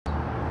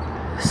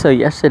So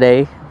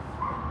yesterday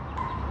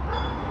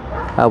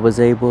I was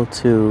able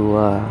to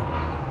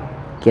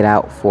get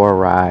out for a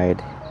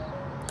ride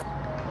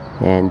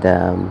and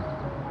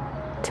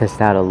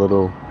test out a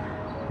little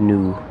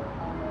new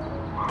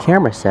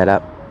camera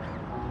setup,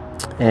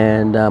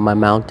 and I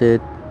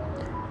mounted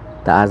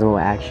the Osmo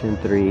Action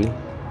 3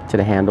 to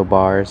the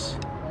handlebars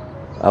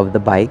of the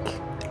bike.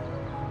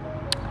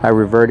 I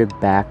reverted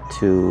back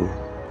to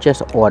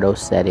just auto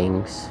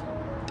settings.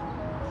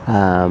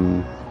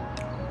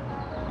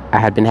 I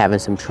had been having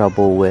some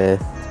trouble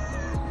with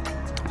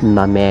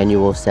my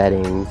manual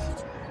settings.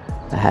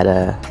 I had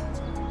a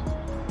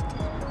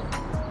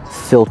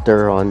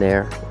filter on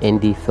there,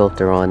 ND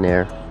filter on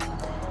there,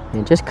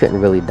 and just couldn't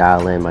really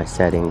dial in my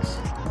settings.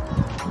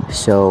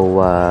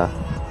 So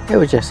it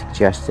was just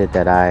suggested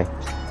that I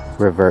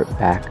revert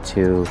back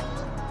to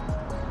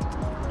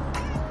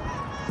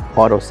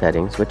auto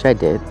settings, which I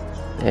did,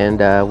 and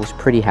was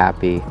pretty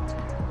happy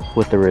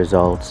with the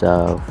results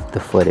of the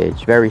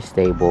footage. Very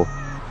stable.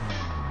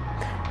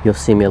 You'll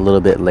see me a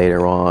little bit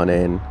later on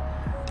in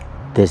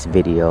this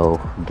video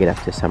get up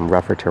to some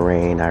rougher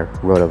terrain. I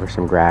rode over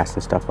some grass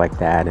and stuff like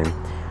that, and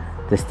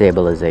the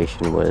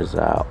stabilization was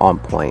on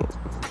point.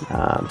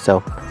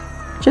 So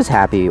just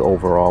happy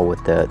overall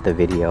with the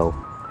video,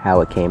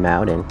 how it came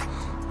out, and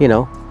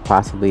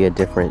possibly a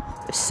different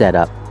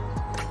setup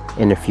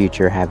in the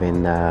future,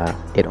 having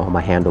it on my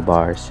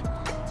handlebars.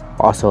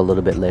 Also a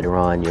little bit later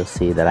on you'll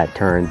see that I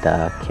turned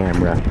the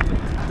camera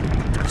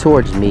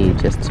towards me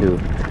just to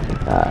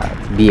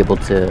be able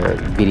to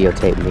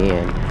videotape me,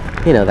 and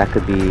that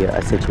could be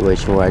a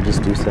situation where I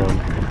just do some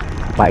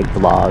bike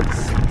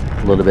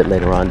vlogs a little bit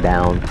later on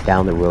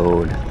down the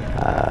road.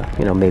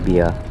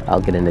 Maybe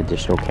I'll get an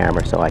additional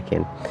camera so I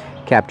can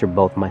capture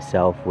both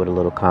myself with a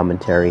little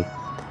commentary,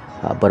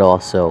 but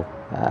also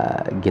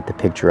get the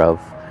picture of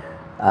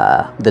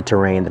the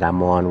terrain that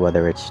I'm on,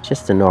 whether it's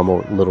just a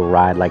normal little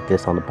ride like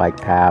this on the bike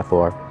path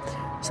or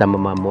some of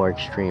my more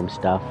extreme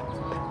stuff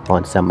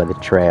on some of the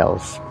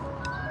trails.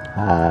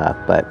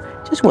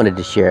 But just wanted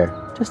to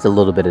share just a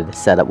little bit of the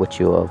setup with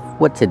you of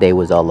what today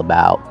was all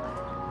about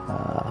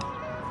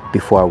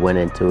before I went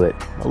into it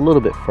a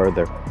little bit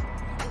further.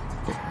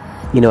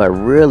 It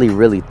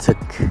really took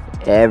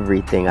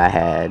everything I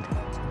had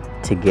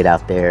to get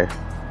out there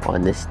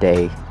on this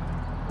day,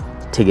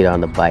 to get on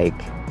the bike.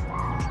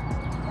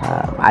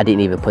 I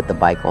didn't even put the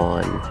bike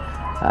on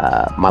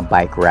my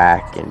bike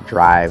rack and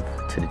drive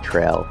to the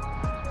trail.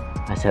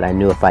 I said I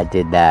knew if I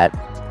did that,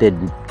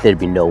 there'd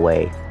be no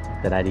way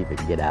that I'd even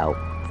get out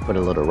for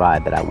the little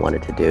ride that I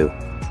wanted to do.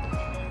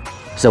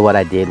 So what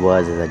I did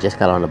was I just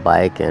got on the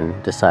bike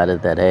and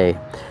decided that, hey,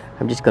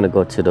 I'm just gonna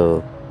go to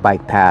the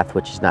bike path,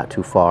 which is not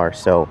too far.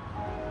 So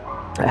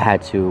I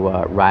had to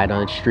ride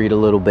on the street a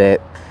little bit,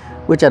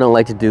 which I don't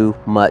like to do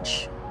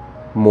much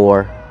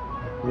more,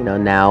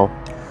 now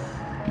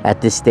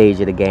at this stage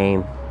of the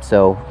game.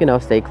 So,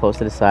 stay close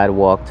to the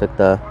sidewalk, took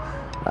the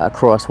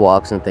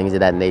crosswalks and things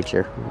of that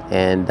nature,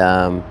 and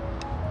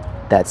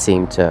that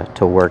seemed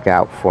to work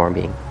out for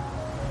me,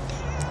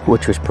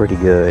 which was pretty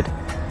good.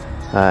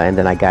 And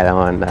then I got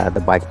on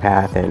the bike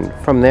path, and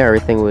from there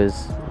everything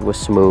was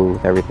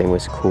smooth, everything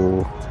was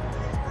cool.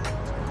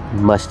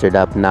 Mustered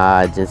up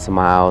nods and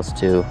smiles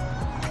to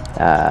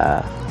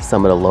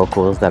some of the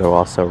locals that are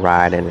also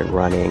riding and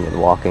running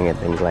and walking and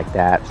things like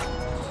that.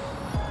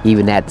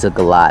 Even that took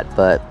a lot,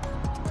 but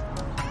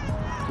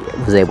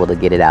was able to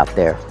get it out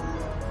there.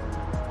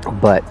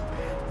 But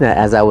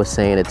as I was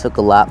saying, it took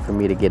a lot for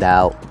me to get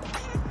out.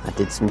 I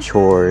did some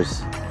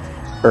chores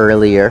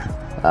earlier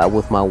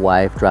with my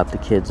wife, dropped the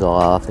kids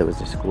off. There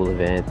was a school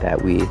event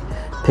that we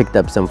picked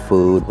up some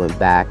food, went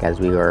back as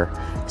we were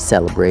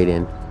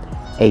celebrating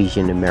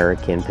Asian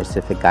American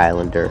Pacific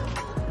Islander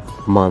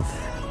month,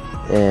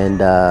 and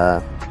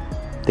the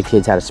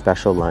kids had a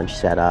special lunch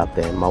set up,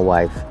 and my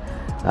wife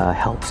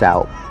helps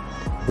out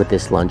with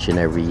this luncheon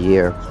every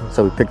year.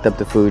 So we picked up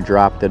the food,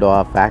 dropped it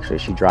off. Actually,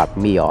 she dropped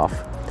me off,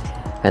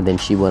 and then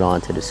she went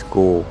on to the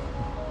school.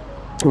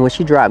 And when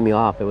she dropped me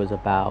off, it was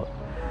about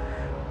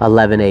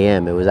 11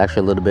 a.m. It was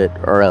actually a little bit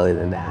earlier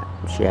than that.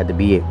 She had to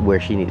be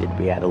where she needed to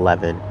be at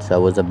 11. So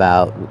it was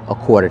about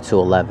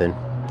 11:15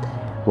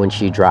 when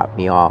she dropped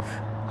me off.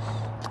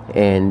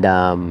 And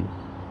I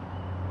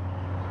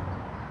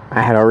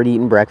had already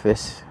eaten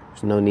breakfast.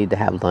 There's no need to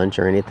have lunch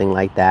or anything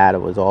like that.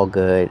 It was all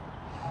good.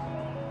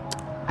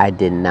 I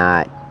did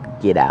not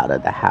get out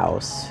of the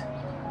house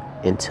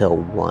until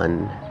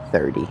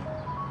 1:30.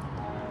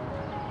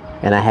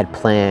 And I had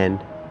planned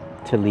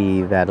to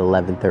leave at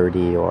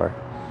 11:30 or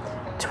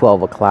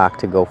 12 o'clock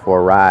to go for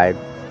a ride.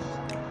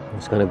 I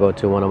was going to go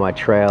to one of my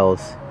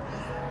trails.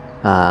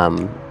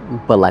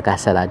 But like I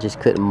said, I just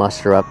couldn't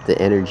muster up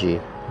the energy.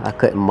 I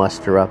couldn't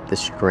muster up the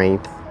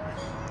strength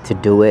to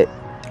do it.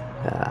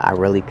 I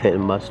really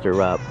couldn't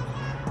muster up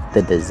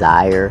the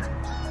desire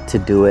to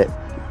do it.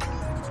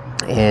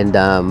 And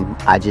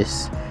I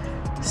just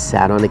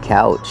sat on the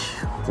couch,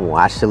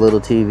 watched a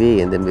little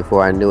TV, and then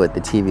before I knew it,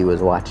 the TV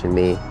was watching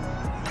me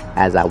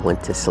as I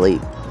went to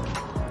sleep.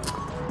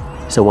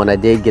 So when I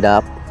did get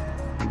up,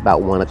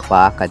 about 1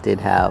 o'clock, I did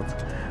have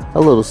a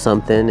little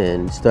something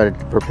and started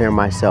to prepare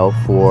myself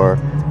for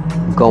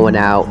going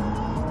out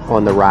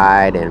on the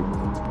ride. And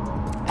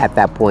at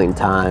that point in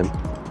time,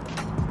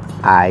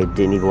 I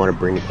didn't even want to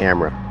bring the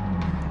camera.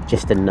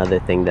 Just another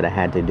thing that I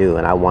had to do.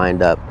 And I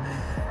wind up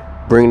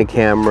bringing the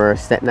camera,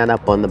 setting that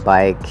up on the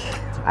bike.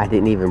 I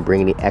didn't even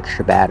bring any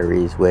extra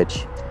batteries,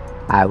 which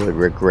I would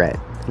regret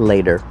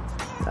later,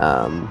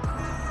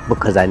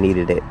 because I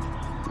needed it.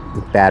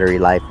 Battery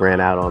life ran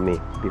out on me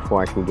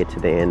before I can get to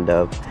the end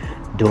of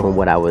doing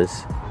what I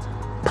was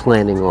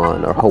planning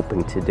on or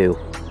hoping to do.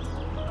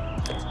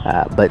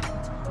 But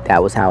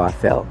that was how I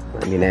felt.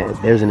 I mean,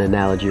 there's an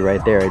analogy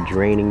right there, a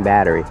draining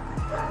battery.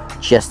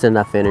 Just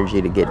enough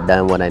energy to get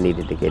done what I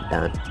needed to get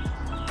done.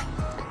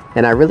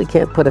 And I really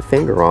can't put a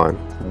finger on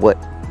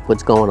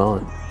what's going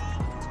on.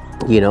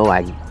 You know,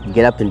 I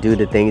get up and do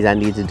the things I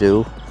need to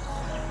do.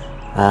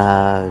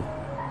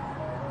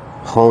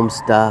 Home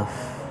stuff,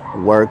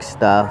 work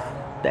stuff,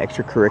 the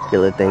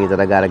extracurricular things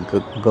that I got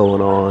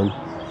going on.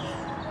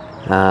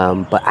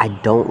 But I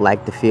don't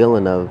like the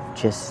feeling of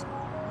just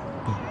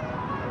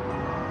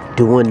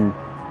doing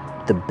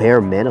the bare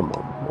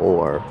minimum,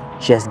 or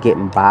just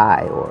getting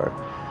by, or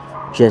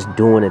just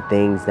doing the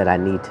things that I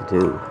need to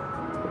do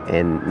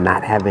and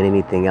not having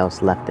anything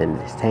else left in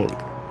this tank.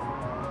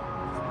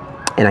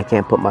 And I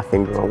can't put my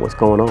finger on what's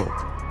going on.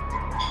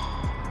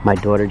 My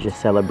daughter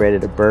just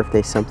celebrated a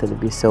birthday, something to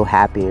be so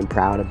happy and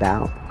proud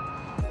about.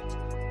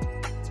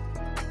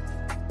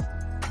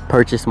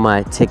 Purchased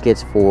my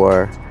tickets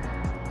for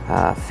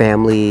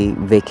family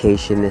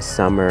vacation this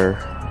summer,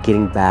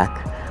 getting back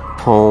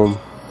home.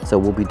 So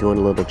we'll be doing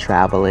a little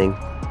traveling.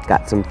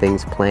 Got some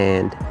things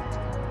planned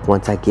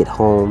once I get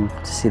home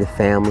to see the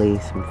family,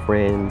 some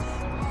friends,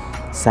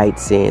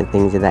 sightseeing,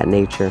 things of that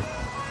nature.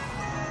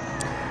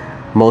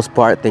 Most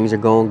part, things are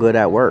going good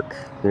at work.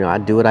 You know, I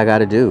do what I got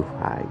to do.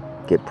 I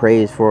get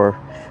praised for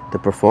the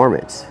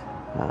performance.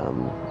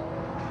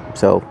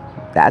 So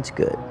that's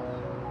good.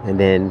 And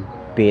then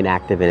being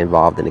active and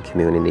involved in the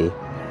community,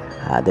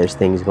 there's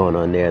things going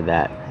on there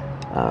that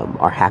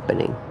are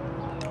happening.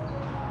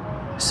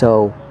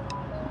 So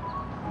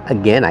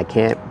again, I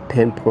can't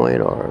pinpoint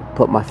or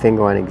put my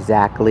finger on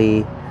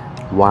exactly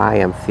why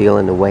I'm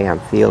feeling the way I'm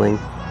feeling.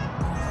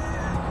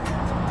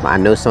 I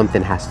know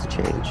something has to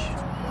change.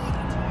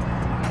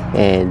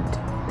 And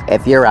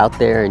if you're out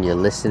there and you're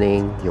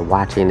listening, you're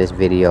watching this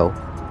video,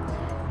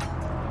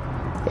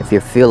 if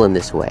you're feeling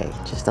this way,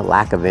 just a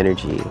lack of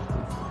energy,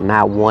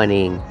 not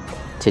wanting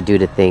to do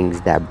the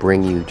things that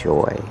bring you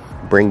joy,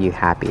 bring you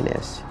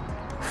happiness,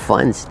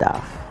 fun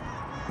stuff,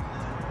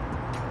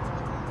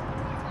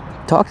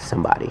 talk to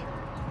somebody.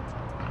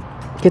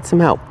 Get some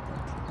help.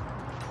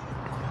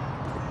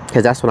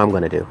 Because that's what I'm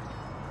going to do.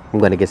 I'm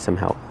going to get some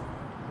help.